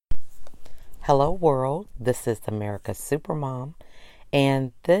Hello, world. This is America's Supermom,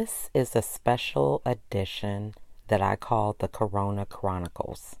 and this is a special edition that I call the Corona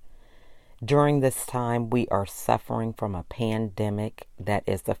Chronicles. During this time, we are suffering from a pandemic that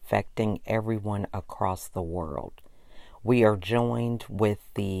is affecting everyone across the world. We are joined with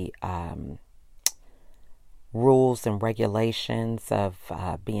the rules and regulations of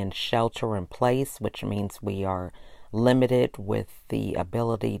being shelter in place, which means we are limited with the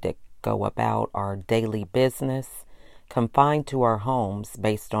ability to go about our daily business, confined to our homes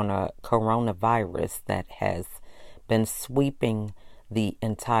based on a coronavirus that has been sweeping the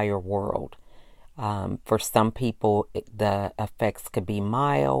entire world. For some people, the effects could be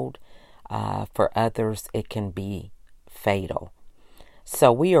mild. For others, it can be fatal.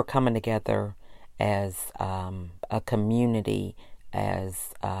 So we are coming together as a community,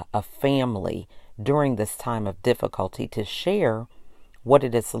 as a family during this time of difficulty to share what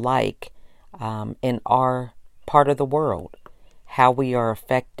it is like in our part of the world, how we are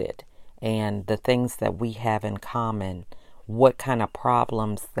affected, and the things that we have in common, what kind of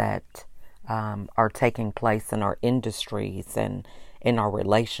problems that are taking place in our industries and in our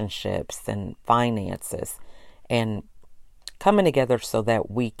relationships and finances, and coming together so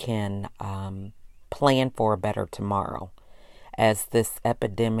that we can plan for a better tomorrow. As this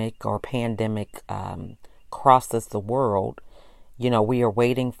epidemic or pandemic crosses the world, we are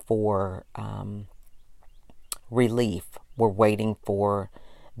waiting for relief. We're waiting for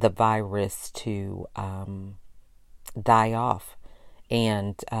the virus to die off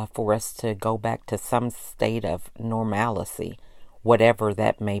and for us to go back to some state of normalcy, whatever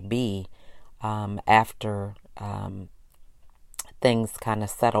that may be, after things kind of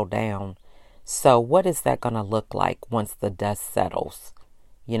settle down. So what is that going to look like once the dust settles?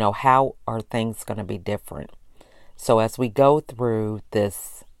 How are things going to be different? So as we go through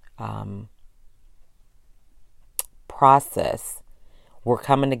this process, we're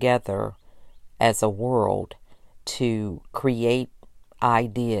coming together as a world to create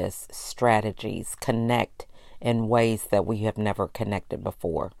ideas, strategies, connect in ways that we have never connected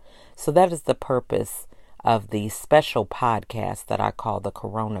before. So that is the purpose of the special podcast that I call the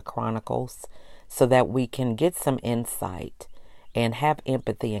Corona Chronicles, so that we can get some insight and have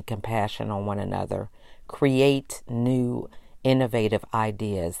empathy and compassion on one another, create new innovative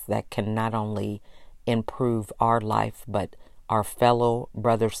ideas that can not only improve our life, but our fellow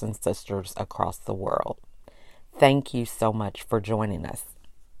brothers and sisters across the world. Thank you so much for joining us.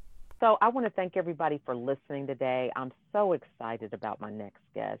 So I want to thank everybody for listening today. I'm so excited about my next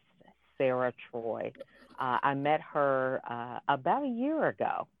guest, Sarah Troy. I met her about a year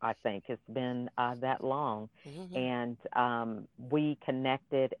ago, I think. It's been that long. Mm-hmm. And we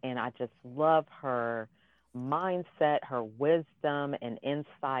connected, and I just love her mindset, her wisdom, and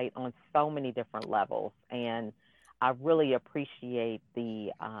insight on so many different levels. And I really appreciate the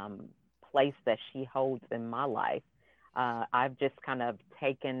place that she holds in my life. I've just kind of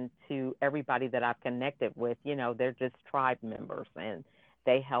taken to everybody that I've connected with, they're just tribe members, and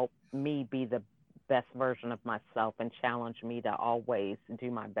they help me be the best version of myself and challenge me to always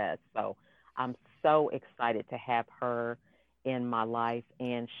do my best. So I'm so excited to have her in my life.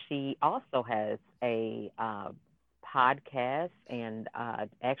 And she also has a podcast, and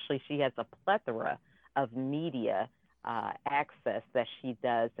actually she has a plethora of media access that she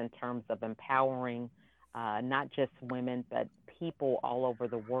does in terms of empowering not just women, but people all over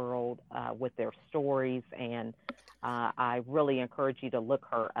the world with their stories. And I really encourage you to look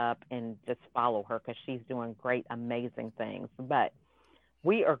her up and just follow her, because she's doing great, amazing things. But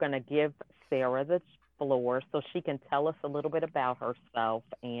we are going to give Sarah the floor so she can tell us a little bit about herself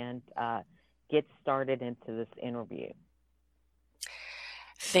and get started into this interview.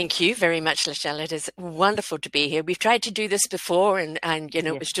 Thank you very much, Lachelle. It is wonderful to be here. We've tried to do this before, and yes.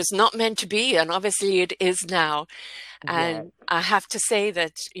 It was just not meant to be, and obviously it is now. And yes. I have to say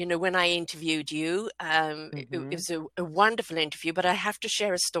that, when I interviewed you, it was a wonderful interview, but I have to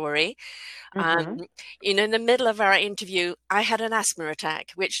share a story. In the middle of our interview, I had an asthma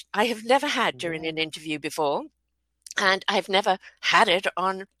attack, which I have never had during an interview before. And I've never had it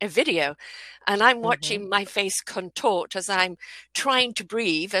on a video. And I'm watching my face contort as I'm trying to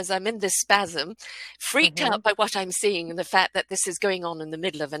breathe, as I'm in this spasm, freaked out by what I'm seeing and the fact that this is going on in the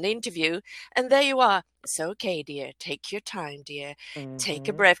middle of an interview. And there you are. It's okay, dear. Take your time, dear. Take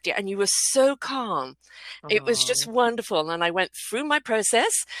a breath, dear. And you were so calm. It was just wonderful. And I went through my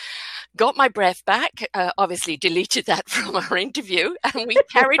process, got my breath back, obviously deleted that from our interview, and we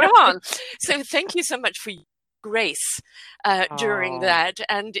carried on. So thank you so much for grace during Oh, that.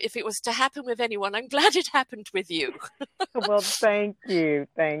 And if it was to happen with anyone, I'm glad it happened with you. well, thank you.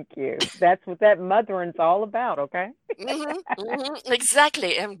 Thank you. That's what that mothering's all about, okay?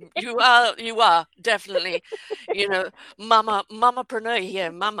 Exactly. And you are definitely, mamapreneur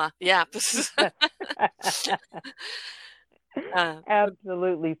here, mama. Yeah. uh,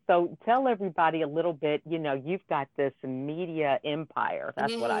 Absolutely. So tell everybody a little bit, you've got this media empire.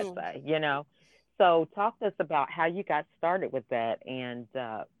 That's what I mm. say. So talk to us about how you got started with that and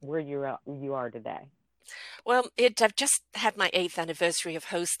where you are today. Well, I've just had my 8th anniversary of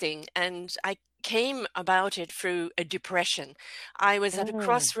hosting, and I came about it through a depression. I was at a Mm,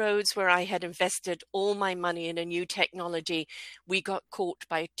 crossroads where I had invested all my money in a new technology. We got caught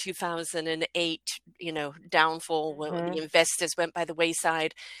by 2008, downfall where the mhm, investors went by the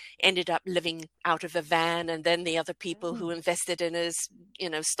wayside, ended up living out of a van, and then the other people who mm, invested in us,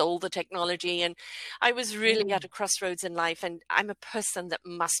 stole the technology. And I was really at mm, a crossroads in life, and I'm a person that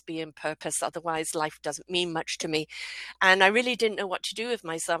must be in purpose. Otherwise, life doesn't mean much to me. And I really didn't know what to do with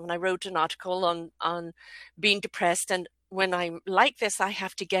myself. And I wrote an article on being depressed. And when I'm like this, I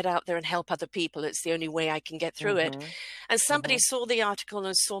have to get out there and help other people. It's the only way I can get through it. mhm, And somebody mhm, saw the article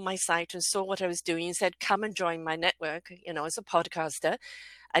and saw my site and saw what I was doing and said, come and join my network, as a podcaster.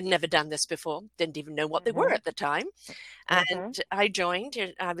 I'd never done this before, didn't even know what they were mhm, at the time. And mhm. I joined.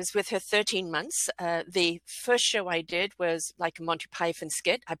 I was with her 13 months. The first show I did was like a Monty Python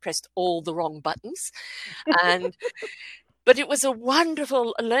skit. I pressed all the wrong buttons. And but it was a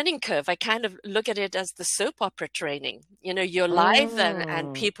wonderful learning curve. I kind of look at it as the soap opera training. You're live and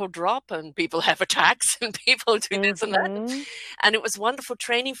Mm, people drop and people have attacks and people do this and that. mhm, And it was wonderful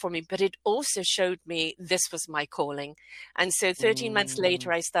training for me, but it also showed me this was my calling. And so 13 months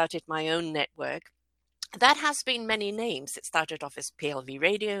later, mm, I started my own network. That has been many names. It started off as PLV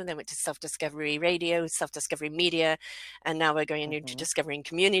Radio, then went to Self Discovery Radio, Self Discovery Media, and now we're going into mhm, Discovering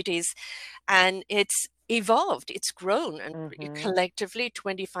Communities. And it's evolved, it's grown, and mhm, collectively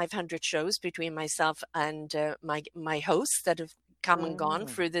 2,500 shows between myself and my hosts that have come and gone mm,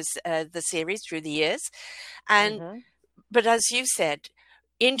 through this the series through the years. And mhm, but as you said,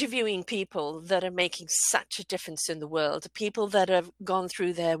 interviewing people that are making such a difference in the world, people that have gone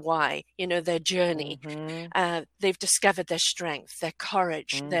through their why, their journey, mhm, they've discovered their strength, their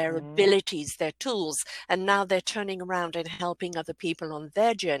courage, their mhm, abilities, their tools, and now they're turning around and helping other people on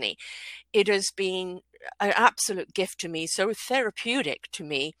their journey. It has been an absolute gift to me, so therapeutic to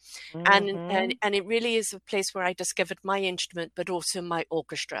me, and mhm. and it really is a place where I discovered my instrument, but also my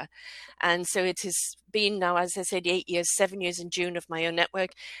orchestra. And so it has been now, as I said, 8 years, 7 years in June of my own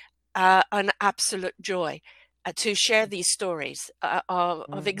network, an absolute joy to share these stories of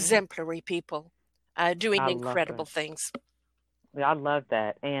Mhm. exemplary people doing I love incredible that. things. Yeah, I love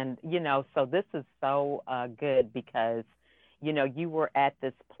that. And, so this is so good because, you were at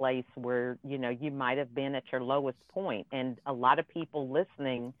this place where, you might have been at your lowest point. And a lot of people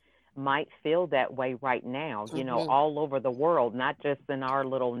listening might feel that way right now, Hmm. all over the world, not just in our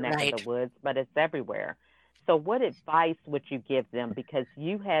little neck of the Right. woods, but it's everywhere. So, what advice would you give them? Because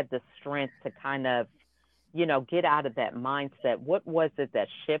you had the strength to kind of, get out of that mindset. What was it that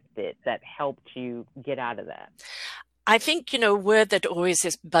shifted that helped you get out of that? I think, a word that always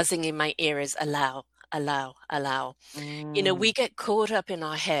is buzzing in my ear is allow, allow, allow. We Mm. get caught up in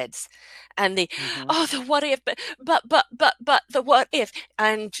our heads and Mhm. oh, the what if, but the what if.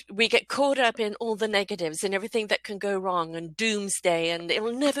 And we get caught up in all the negatives and everything that can go wrong and doomsday and it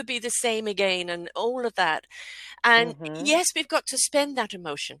will never be the same again and all of that. And Mhm. yes, we've got to spend that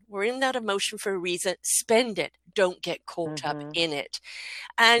emotion. We're in that emotion for a reason. Spend it. Don't get caught up Mhm. in it.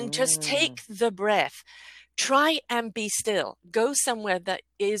 And just Mm. take the breath. Try and be still. Go somewhere that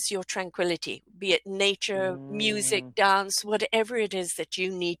is your tranquility, be it nature, music, Mm. dance, whatever it is that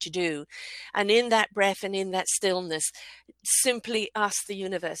you need to do. And in that breath and in that stillness, simply ask the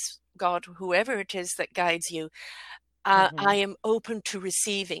universe, God, whoever it is that guides you, I Mhm. am open to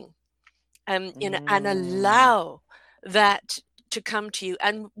receiving, and Mm. allow that to come to you.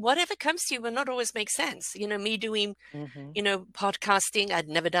 And whatever comes to you will not always make sense. Me doing Mhm. podcasting. I'd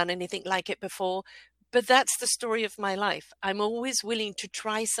never done anything like it before. But that's the story of my life. I'm always willing to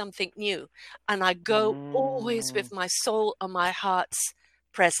try something new. And I go always Mm. with my soul and my heart's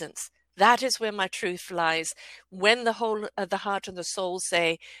presence. That is where my truth lies. When the whole of the heart and the soul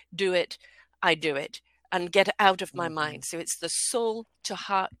say, do it, I do it and get out of my mind. Mhm. So it's the soul to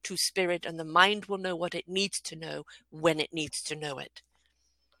heart to spirit, and the mind will know what it needs to know when it needs to know it.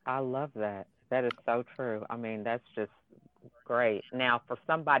 I love that. That is so true. I mean, that's just great. Now, for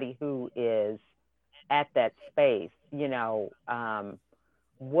somebody who is at that space,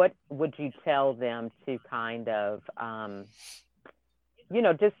 what would you tell them to kind of,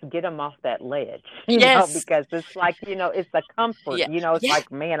 just get them off that ledge, Yes. because it's like, it's a comfort, Yeah. it's Yeah.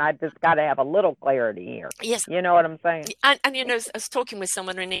 like, man, I just got to have a little clarity here. Yes. You know what I'm saying? And I was talking with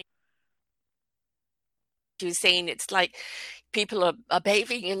someone, and she was saying it's like people are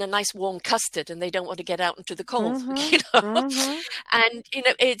bathing in a nice warm custard and they don't want to get out into the cold, And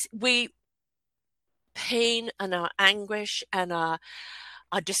it's we pain and our anguish and our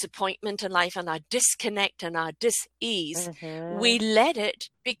disappointment in life and our disconnect and our dis-ease, we let it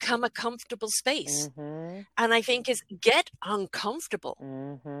become a comfortable space. And I think is get uncomfortable.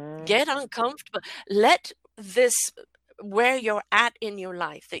 Get uncomfortable. Let this, where you're at in your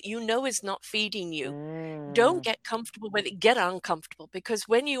life that is not feeding you, don't get comfortable with it. Get uncomfortable, because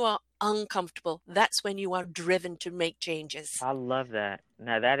when you are uncomfortable, that's when you are driven to make changes. I love that.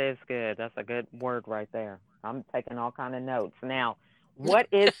 Now, that is good. That's a good word right there. I'm taking all kind of notes. Now, what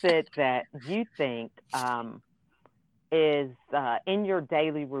is it that you think is in your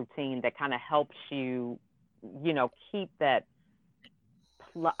daily routine that kind of helps you, keep that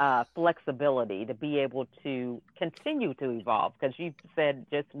flexibility to be able to continue to evolve? Because you said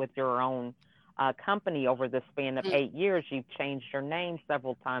just with your own company over the span of 8 years, you've changed your name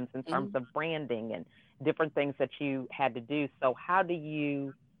several times in terms of branding and different things that you had to do. So how do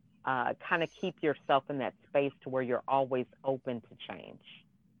you kind of keep yourself in that space to where you're always open to change?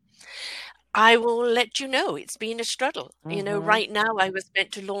 I will let you know. It's been a struggle. Right now I was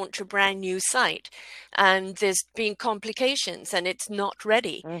meant to launch a brand new site, and there's been complications and it's not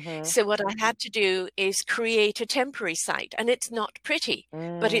ready. So what I had to do is create a temporary site, and it's not pretty,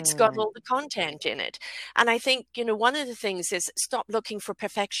 but it's got all the content in it. And I think, one of the things is stop looking for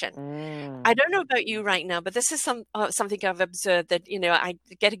perfection. I don't know about you right now, but this is something I've observed that, I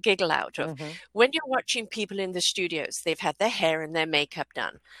get a giggle out of. When you're watching people in the studios, they've had their hair and their makeup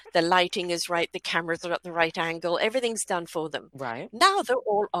done. The lighting is right. The cameras are at the right angle. Everything's done for them. Right. Now they're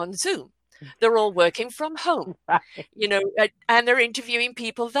all on Zoom. They're all working from home, and they're interviewing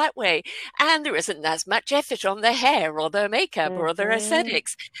people that way. And there isn't as much effort on their hair or their makeup or their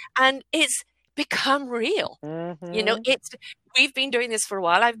aesthetics. And it's become real. We've been doing this for a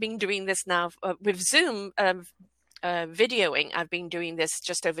while. I've been doing this now with Zoom videoing. I've been doing this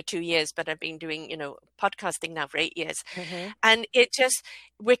just over 2 years, but I've been doing, podcasting now for 8 years. And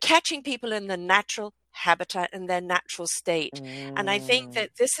we're catching people in the natural habitat, in their natural state. And I think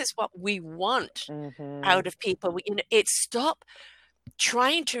that this is what we want out of people. It's stop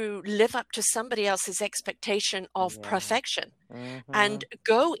trying to live up to somebody else's expectation of perfection, and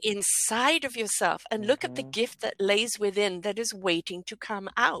go inside of yourself and look at the gift that lays within that is waiting to come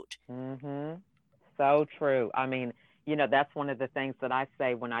out. So true. I mean, that's one of the things that I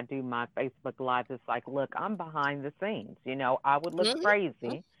say when I do my Facebook Live. It's like, look, I'm behind the scenes. I would look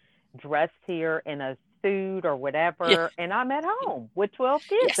crazy dressed here in a suit or whatever, and I'm at home with 12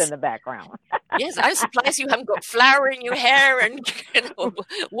 kids in the background. Yes, I'm surprised you haven't got flour in your hair and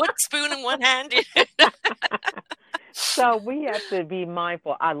wood spoon in one hand. So we have to be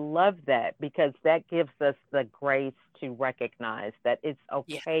mindful. I love that, because that gives us the grace to recognize that it's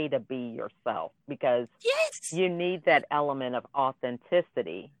okay to be yourself, because you need that element of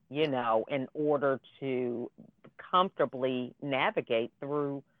authenticity, in order to comfortably navigate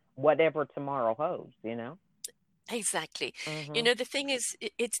through whatever tomorrow holds, Exactly. The thing is,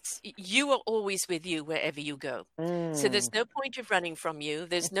 you are always with you wherever you go. So there's no point of running from you.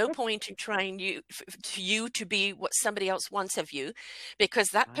 There's no point in trying you to be what somebody else wants of you, because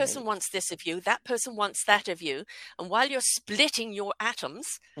that person wants this of you, that person wants that of you. And while you're splitting your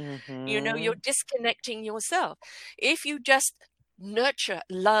atoms, you're disconnecting yourself. If you just nurture,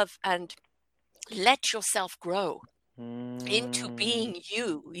 love, and let yourself grow into being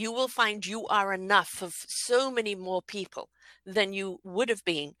you will find you are enough for so many more people than you would have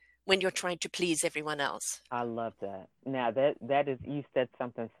been when you're trying to please everyone else. I love that. Now that is, you said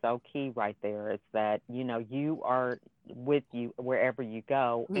something so key right there. It's that, you are with you wherever you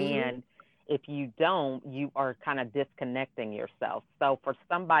go. And if you don't, you are kind of disconnecting yourself. So for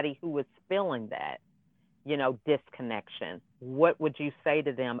somebody who is feeling that, disconnection, what would you say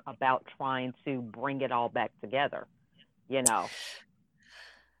to them about trying to bring it all back together?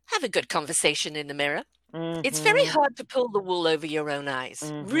 Have a good conversation in the mirror. It's very hard to pull the wool over your own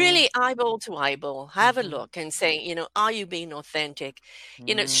eyes. Really, eyeball to eyeball, have a look and say, are you being authentic?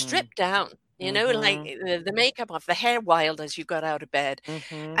 Strip down, like the makeup off, the hair wild as you got out of bed,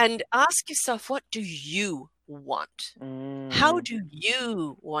 and ask yourself, what do you want? How do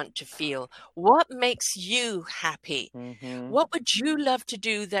you want to feel? What makes you happy? What would you love to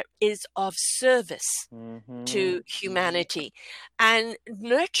do that is of service to humanity? And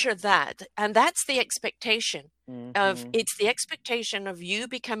nurture that. And that's the expectation of, it's the expectation of you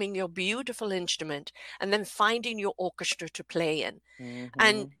becoming your beautiful instrument and then finding your orchestra to play in.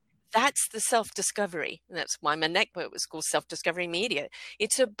 And that's the self-discovery. That's why my next book was called Self-Discovery Media.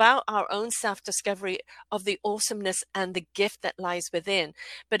 It's about our own self-discovery of the awesomeness and the gift that lies within.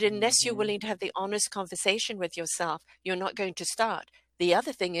 But unless you're willing to have the honest conversation with yourself, you're not going to start. The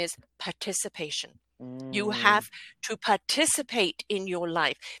other thing is participation. You have to participate in your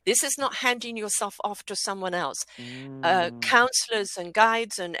life. This is not handing yourself off to someone else. Counselors and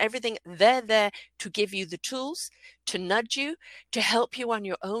guides and everything, they're there to give you the tools, to nudge you, to help you on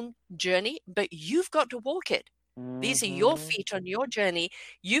your own journey, but you've got to walk it. These are your feet on your journey.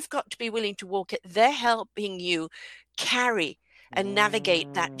 You've got to be willing to walk it. They're helping you carry and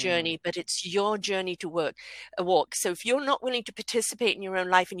navigate that journey, but it's your journey to walk. So if you're not willing to participate in your own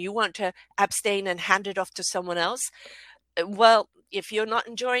life and you want to abstain and hand it off to someone else, well, if you're not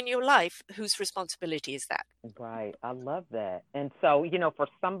enjoying your life, whose responsibility is that? Right. I love that. And so, for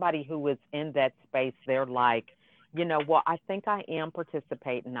somebody who is in that space, they're like, well, I think I am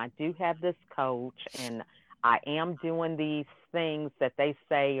participating. I do have this coach and I am doing these things that they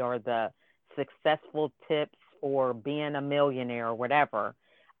say are the successful tips for being a millionaire or whatever.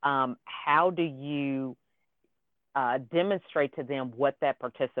 How do you demonstrate to them what that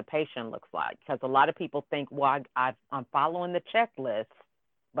participation looks like? Because a lot of people think, well, I'm following the checklist,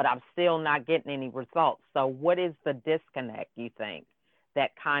 but I'm still not getting any results. So what is the disconnect, you think,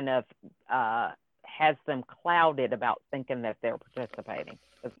 that kind of has them clouded about thinking that they're participating?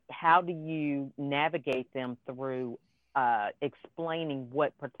 How do you navigate them through explaining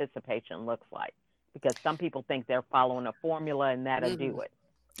what participation looks like? Because some people think they're following a formula and that'll do it.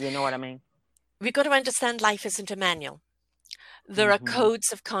 You know what I mean? We've got to understand life isn't a manual. There are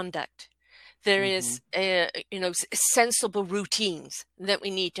codes of conduct. There is, sensible routines that we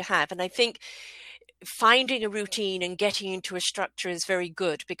need to have. And I think finding a routine and getting into a structure is very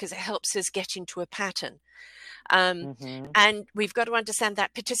good because it helps us get into a pattern. And we've got to understand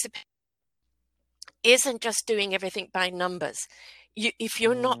that participation isn't just doing everything by numbers. If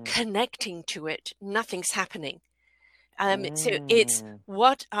you're not connecting to it, nothing's happening. So it's,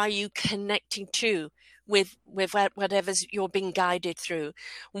 what are you connecting to with whatever's you're being guided through?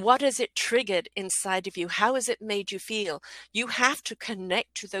 What has it triggered inside of you? How has it made you feel? You have to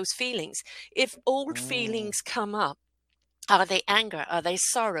connect to those feelings. If old feelings come up, are they anger? Are they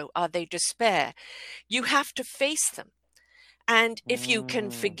sorrow? Are they despair? You have to face them. And if you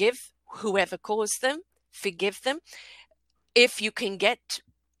can forgive whoever caused them, forgive them. If you can get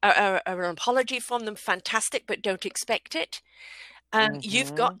an apology from them, fantastic, but don't expect it.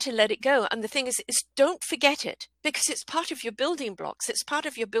 You've got to let it go. And the thing is don't forget it, because it's part of your building blocks. It's part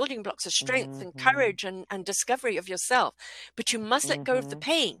of your building blocks of strength and courage and discovery of yourself. But you must let go of the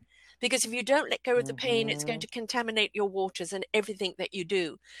pain, because if you don't let go of the pain, it's going to contaminate your waters and everything that you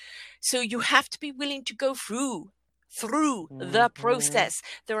do. So you have to be willing to go through the process.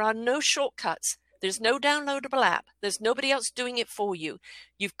 There are no shortcuts. There's no downloadable app. There's nobody else doing it for you.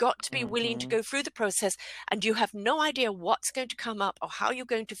 You've got to be willing to go through the process, and you have no idea what's going to come up or how you're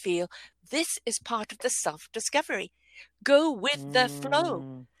going to feel. This is part of the self-discovery. Go with the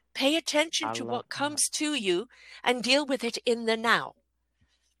flow. Pay attention to what comes to you and deal with it in the now.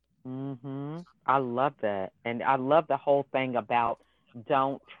 I love that. And I love the whole thing about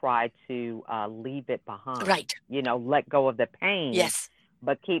don't try to leave it behind. Right. Let go of the pain. Yes.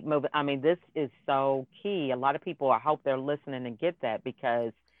 But keep moving. I mean, this is so key. A lot of people, I hope they're listening and get that,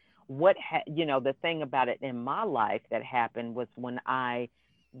 because the thing about it in my life that happened was when I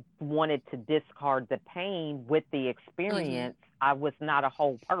wanted to discard the pain with the experience, I was not a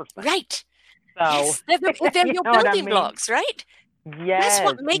whole person. Right. So yes. They're your building blocks, right? Yes. That's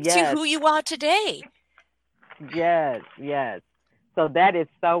what makes you who you are today. Yes. So that is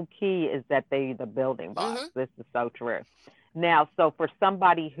so key, is that they're the building blocks. This is so true. Now, so for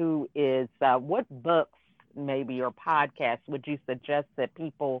somebody who is, what books maybe or podcasts would you suggest that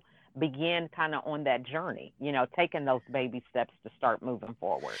people begin kind of on that journey, taking those baby steps to start moving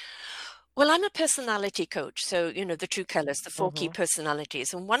forward? Well, I'm a personality coach. So, the true colors, the 4 key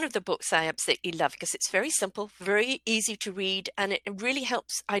personalities. And one of the books I absolutely love, because it's very simple, very easy to read, and it really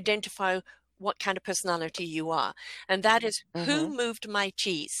helps identify what kind of personality you are. And that is Who Moved My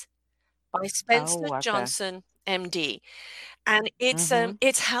Cheese by Spencer Johnson, MD. And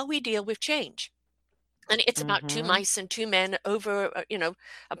it's how we deal with change. And it's about two Mm-hmm. mice and two men over,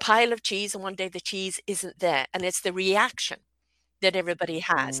 a pile of cheese, and one day the cheese isn't there, and it's the reaction that everybody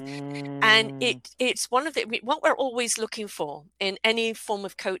has. And Mm. it's one of what we're always looking for in any form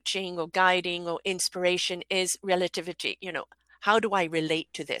of coaching or guiding or inspiration is relativity. How do I relate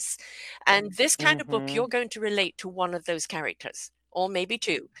to this? And this kind of book, Mm-hmm. you're going to relate to one of those characters, or maybe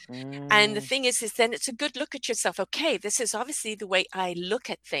two. And the Mm. thing is then it's a good look at yourself. Okay, this is obviously the way I look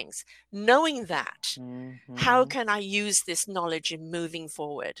at things. Knowing that, how Mm-hmm. can I use this knowledge in moving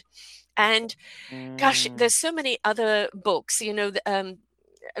forward? And gosh, Mm. there's so many other books, a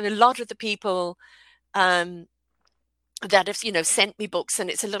lot of the people um, that have, sent me books, and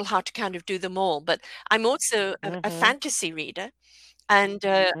it's a little hard to kind of do them all. But I'm also a Mm-hmm. fantasy reader. And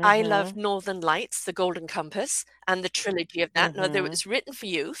I love Mm-hmm. Northern Lights, The Golden Compass, and the trilogy of that. Now, though Mm-hmm. it's written for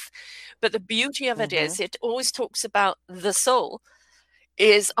youth, but the beauty of it Mm-hmm. is it always talks about the soul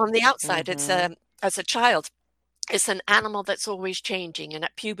is on the outside. It's Mm-hmm. as a child, it's an animal that's always changing, and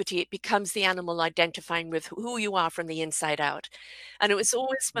at puberty it becomes the animal identifying with who you are from the inside out. And it was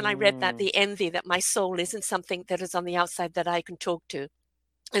always when I read that, Mm. the envy that my soul isn't something that is on the outside that I can talk to.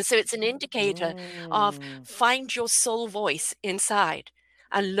 And so it's an indicator of Mm. find your soul voice inside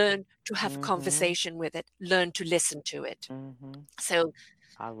and learn to have a Mm-hmm. conversation with it, learn to listen to it. Mm-hmm. So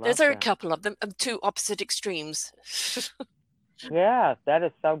I love those are a that. couple of them, two opposite extremes. Yeah, that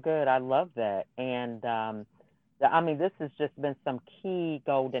is so good. I love that. And I mean, this has just been some key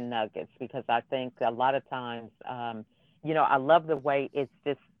golden nuggets because I think a lot of times, I love the way it's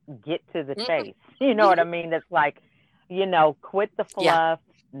just get to the Mhm, chase. You know what I mhm. mean? It's like, quit the Yeah, fluff,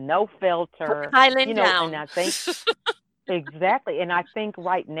 no put the filter, violin and down. I think exactly. And I think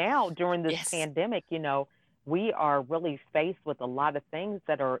right now during this Yes. pandemic, we are really faced with a lot of things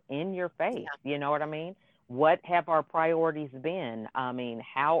that are in your face. Yeah. You know what I mean? What have our priorities been? I mean,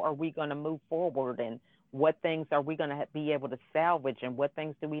 how are we going to move forward, and what things are we going to be able to salvage, and what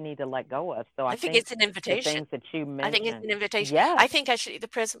things do we need to let go of? So I I think think it's an the invitation. things that you I think it's mentioned, an invitation. yes. I think actually the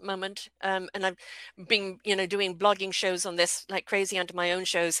present moment, and I've been, doing blogging shows on this like crazy under my own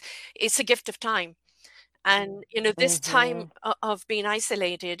shows, it's a gift of time. And, this time Mhm. of being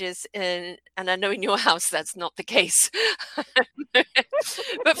isolated is, and I know in your house that's not the case,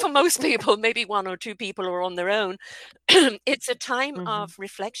 but for most people, maybe one or two people are on their own, it's a time Mhm. of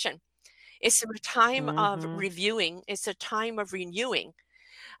reflection. It's a time of Mhm. reviewing. It's a time of renewing.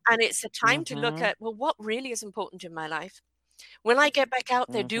 And it's a time to look Mhm. at, well, what really is important in my life? When I get back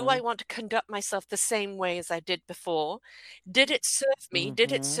out there, do I Mhm. want to conduct myself the same way as I did before? Did it serve me?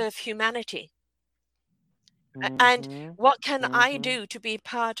 Did it Mhm. serve humanity? And Mhm. what can I Mhm. do to be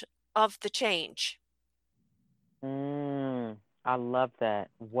part of the change? Mm, I love that.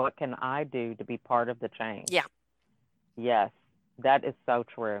 What can I do to be part of the change? Yeah. Yes, that is so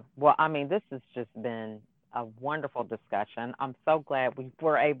true. Well, I mean, this has just been a wonderful discussion. I'm so glad we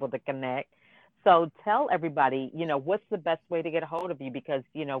were able to connect. So tell everybody, what's the best way to get a hold of you? Because,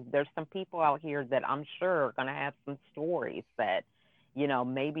 there's some people out here that I'm sure are going to have some stories that,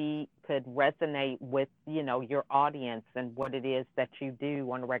 maybe could resonate with, your audience and what it is that you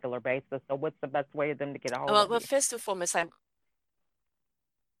do on a regular basis. So what's the best way of them to get a hold Well, of well, you? first and foremost, I'm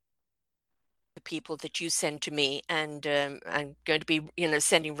the people that you send to me, and I'm going to be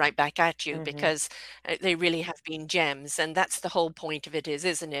sending right back at you, Mhm. because they really have been gems, and that's the whole point of it,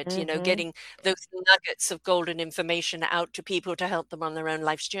 isn't it, Mhm. getting those nuggets of golden information out to people to help them on their own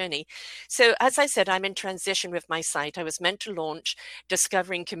life's journey. So as I said, I'm in transition with my site. I was meant to launch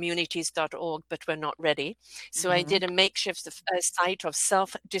discoveringcommunities.org, but we're not ready, so I Mhm. did a makeshift site of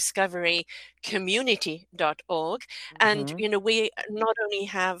selfdiscoverycommunity.org. And, Mhm. we not only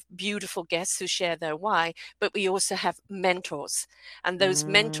have beautiful guests who share their why, but we also have mentors. And those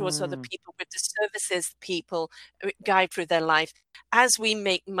mentors are the Mm. people with the services people guide through their life. As we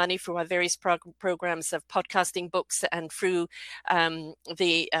make money through our various programs of podcasting, books, and through the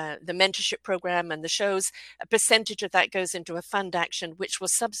mentorship program and the shows, a percentage of that goes into a fund action, which will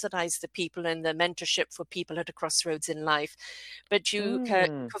subsidize the people in the mentorship for people at a crossroads in life. But you Mm. can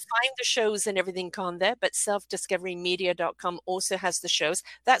find the shows and everything on there, but selfdiscoverymedia.com also has the shows.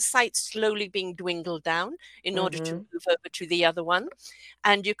 That site's slowly being dwindled down in order to Mhm. move over to the other one.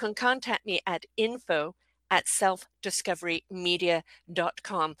 And you can contact me at info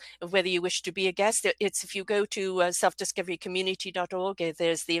selfdiscoverymedia.com. Whether you wish to be a guest, it's if you go to selfdiscoverycommunity.org,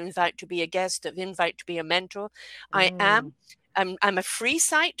 there's the invite to be a guest, the invite to be a mentor. I am. Mm. I'm a free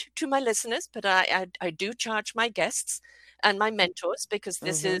site to my listeners, but I do charge my guests and my mentors, because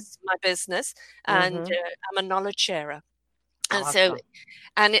this Mhm. is my business, and Mhm. I'm a knowledge sharer. And so, Awesome.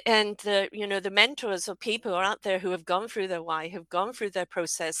 and the the mentors or people are out there who have gone through their why, have gone through their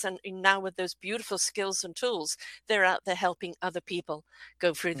process, and now with those beautiful skills and tools, they're out there helping other people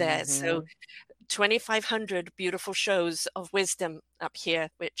go through theirs. So Mhm. 2,500 beautiful shows of wisdom up here,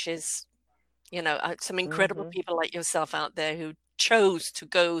 which is some incredible Mhm. people like yourself out there who chose to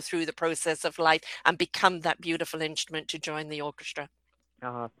go through the process of life and become that beautiful instrument to join the orchestra.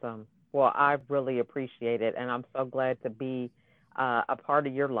 Awesome. Well, I really appreciate it, and I'm so glad to be a part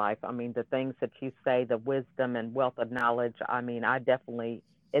of your life. I mean, the things that you say, the wisdom and wealth of knowledge, I mean,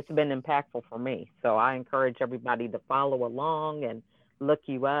 it's been impactful for me. So I encourage everybody to follow along and look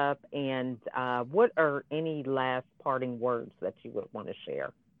you up. And what are any last parting words that you would want to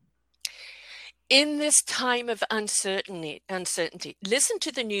share? In this time of uncertainty, listen to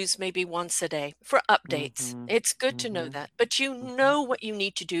the news maybe once a day for updates. Mhm. It's good to know Mhm. that, but you Mhm. know what you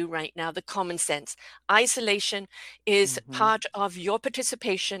need to do right now, the common sense. Isolation is Mhm. part of your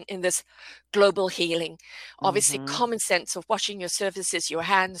participation in this global healing. Obviously, Mhm. common sense of washing your surfaces, your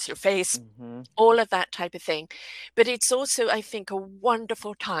hands, your face, Mhm. all of that type of thing. But it's also, I think, a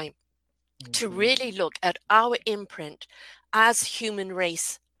wonderful time to Mhm. really look at our imprint as human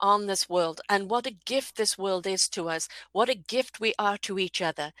race on this world and what a gift this world is to us, what a gift we are to each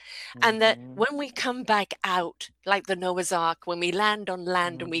other. And that Mhm. when we come back out, like the Noah's Ark, when we land on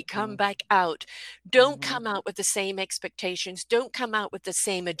land and we come Mhm. back out, don't Mhm. come out with the same expectations, don't come out with the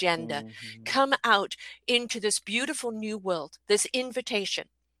same agenda. Mhm. Come out into this beautiful new world, this invitation,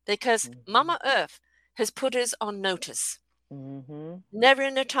 because Mhm. Mama Earth has put us on notice. Mhm. Never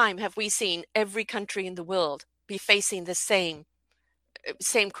in a time have we seen every country in the world be facing the same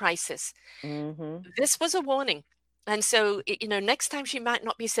crisis. Mhm. This was a warning. And so, next time she might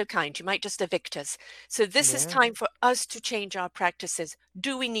not be so kind. She might just evict us. So this is Yeah. time for us to change our practices.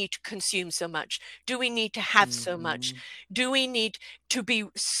 Do we need to consume so much? Do we need to have so much? Mhm. Do we need to be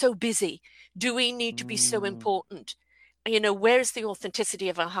so busy? Do we need to be so Mm. important? Where's the authenticity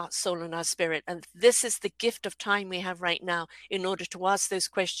of our heart, soul, and our spirit? And this is the gift of time we have right now in order to ask those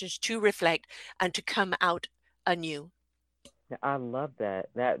questions, to reflect, and to come out anew. Yeah, I love that.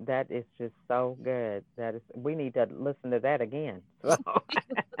 That is just so good. That is we need to listen to that again. So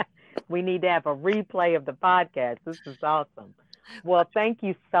we need to have a replay of the podcast. This is awesome. Well, thank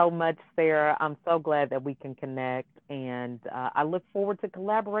you so much, Sarah. I'm so glad that we can connect, and I look forward to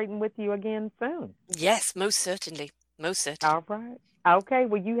collaborating with you again soon. Yes, most certainly. Most certainly. All right. Okay.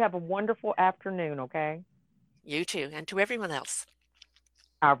 Well, you have a wonderful afternoon. Okay. You too, and to everyone else.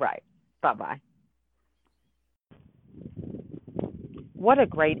 All right. Bye bye. What a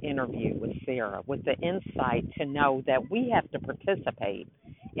great interview with Sarah, with the insight to know that we have to participate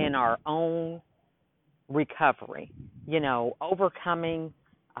in our own recovery, overcoming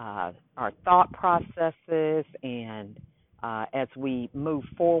our thought processes and as we move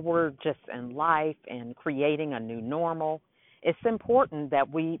forward just in life and creating a new normal, it's important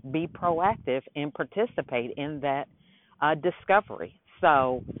that we be proactive and participate in that discovery.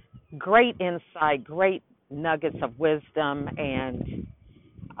 So, great insight, great nuggets of wisdom, and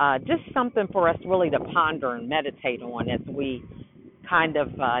just something for us really to ponder and meditate on as we kind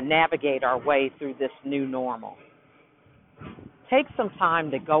of navigate our way through this new normal. Take some time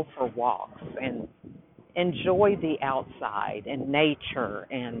to go for walks and enjoy the outside and nature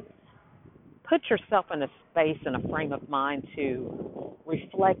and put yourself in a space and a frame of mind to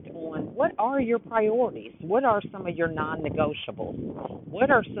reflect on what are your priorities? What are some of your non negotiables? What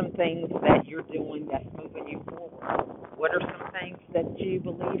are some things that you're doing that's moving you forward? What are some things that you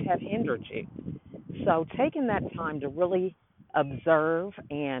believe have hindered you? So, taking that time to really observe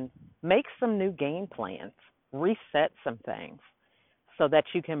and make some new game plans, reset some things so that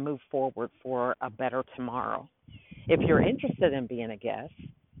you can move forward for a better tomorrow. If you're interested in being a guest,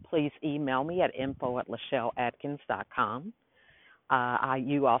 please email me at info@lachelleatkins.com.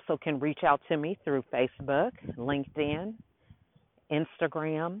 You also can reach out to me through Facebook, LinkedIn,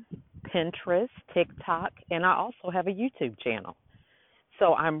 Instagram, Pinterest, TikTok, and I also have a YouTube channel.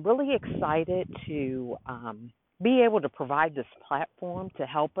 So I'm really excited to be able to provide this platform to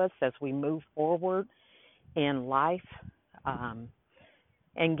help us as we move forward in life um,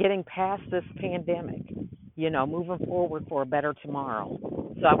 and getting past this pandemic, moving forward for a better tomorrow.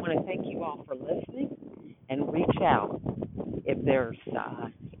 So I want to thank you all for listening and reach out if there's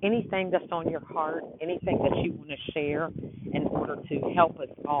anything that's on your heart, anything that you want to share in order to help us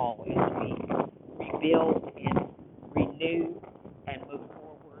all as we rebuild and renew and move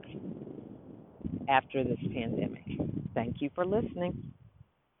forward after this pandemic. Thank you for listening.